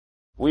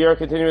We are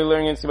continuing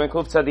learning in Siman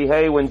Kuf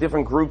Tzadihei when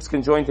different groups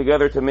can join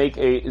together to make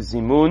a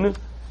zimun.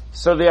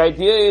 So the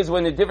idea is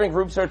when the different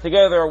groups are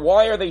together,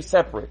 why are they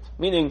separate?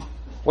 Meaning,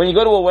 when you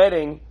go to a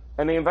wedding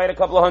and they invite a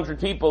couple of hundred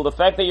people, the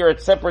fact that you're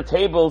at separate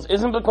tables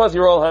isn't because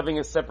you're all having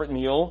a separate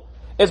meal.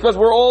 It's because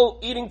we're all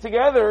eating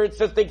together. It's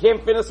just they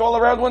can't fit us all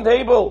around one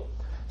table.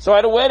 So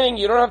at a wedding,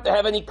 you don't have to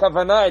have any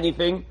kavanah,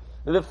 anything.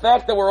 The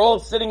fact that we're all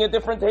sitting at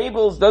different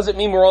tables doesn't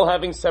mean we're all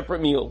having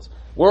separate meals.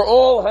 We're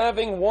all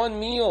having one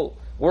meal.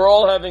 We're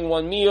all having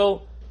one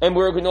meal, and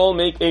we're going to all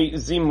make a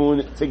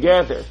zimun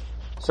together.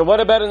 So what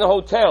about in the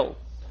hotel?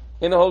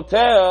 In the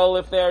hotel,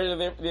 if there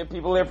are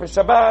people there for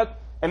Shabbat,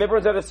 and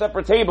everyone's at a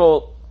separate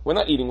table, we're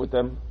not eating with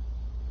them.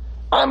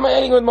 I'm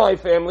eating with my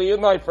family,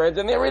 with my friends,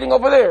 and they're eating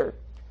over there.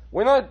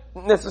 We're not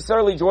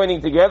necessarily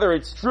joining together.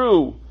 It's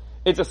true.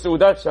 It's a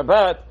Seudat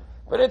Shabbat,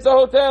 but it's a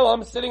hotel.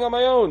 I'm sitting on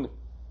my own.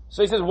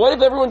 So he says, what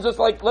if everyone's just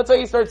like, let's say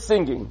he starts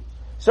singing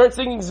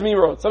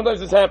Zmirot. Sometimes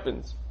this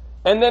happens.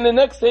 And then the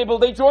next table,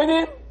 they join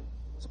in.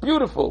 It's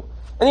beautiful.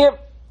 And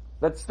yet,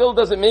 that still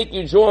doesn't make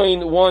you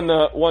join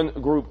one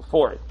group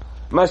for it.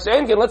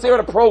 Mashenkin, let's say you're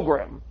at a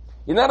program.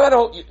 You're not at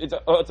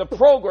it's a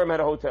program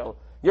at a hotel.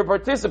 You're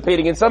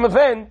participating in some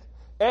event,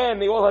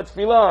 and they all had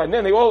tefillah, and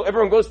then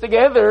everyone goes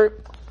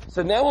together.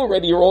 So now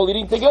already you're all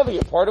eating together.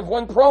 You're part of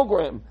one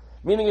program.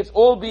 Meaning it's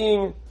all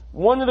being,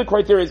 one of the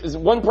criteria is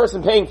one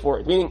person paying for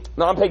it. Meaning,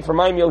 no, I'm paying for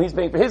my meal, he's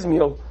paying for his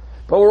meal.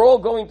 But we're all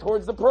going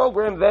towards the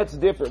program. That's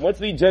different. What's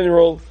the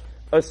general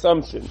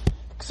assumption?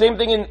 Same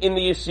thing in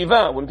the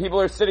yeshiva. When people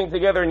are sitting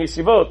together in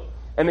yeshivot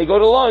and they go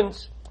to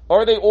lunch,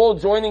 are they all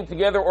joining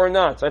together or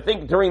not? So I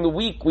think during the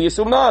week we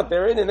assume not.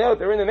 They're in and out.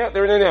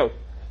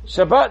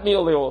 Shabbat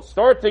meal, they all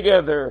start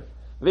together.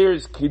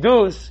 There's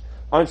kiddush.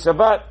 On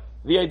Shabbat,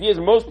 the idea is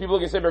most people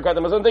can say Birkat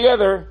Hamazon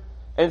together,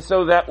 and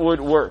so that would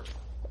work.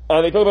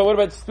 They talk about what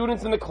about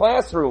students in the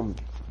classroom?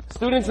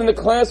 Students in the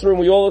classroom,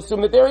 we all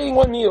assume that they're eating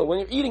one meal. When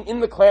you're eating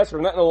in the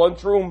classroom, not in the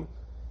lunchroom,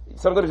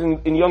 sometimes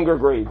in younger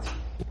grades.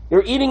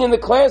 You're eating in the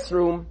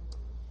classroom.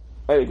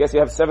 I guess you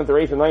have 7th or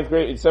 8th or 9th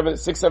grade, 6th,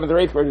 7th or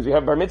 8th graders, you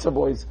have bar mitzvah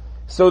boys.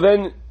 So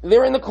then,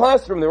 they're in the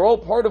classroom, they're all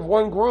part of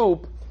one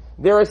group.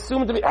 They're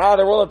assumed to be,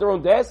 they're all at their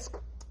own desk,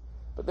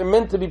 but they're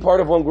meant to be part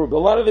of one group. A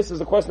lot of this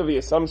is a question of the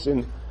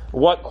assumption,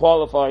 what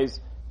qualifies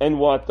and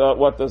what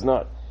does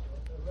not.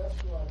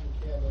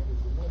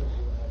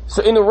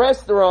 So in the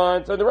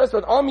restaurant,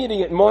 I'm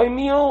eating at my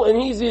meal,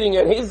 and he's eating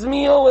at his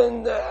meal,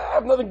 and I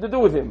have nothing to do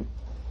with him.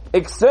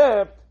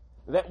 Except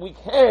that we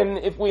can,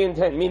 if we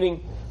intend,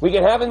 meaning we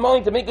can have in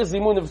mind to make a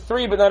zimun of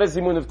 3, but not a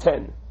zimun of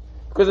 10.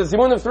 Because a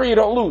zimun of 3, you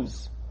don't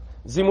lose.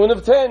 Zimun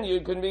of 10, you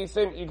could be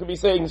saying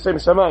Shem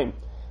Shamayim.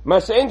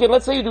 Masha'enkin,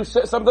 let's say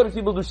sometimes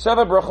people do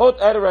Sheva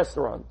Brachot at a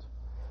restaurant.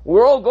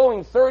 We're all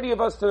going, 30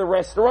 of us to the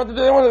restaurant,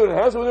 they want to go to the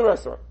house or the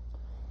restaurant.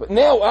 But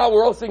now,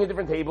 we're all sitting at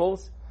different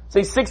tables,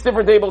 say 6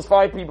 different tables,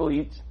 5 people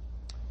each.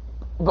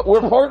 But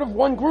we're part of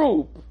one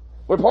group.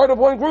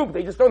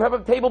 They just don't have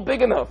a table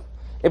big enough.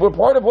 If we're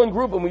part of one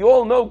group and we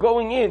all know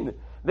going in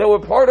that we're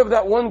part of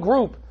that one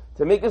group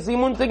to make a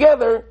zimun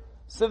together,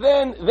 so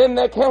then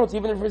that counts,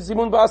 even if it's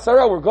zimun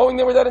ba'asara, we're going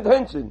there with that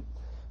intention.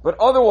 But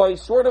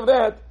otherwise, short of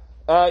that,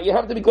 you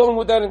have to be going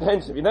with that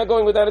intention. If you're not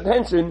going with that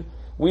intention,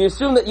 we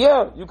assume that,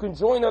 you can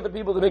join other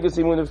people to make a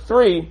zimun of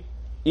 3,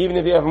 even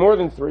if you have more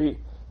than 3,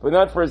 but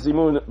not for a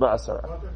zimun ba'asara.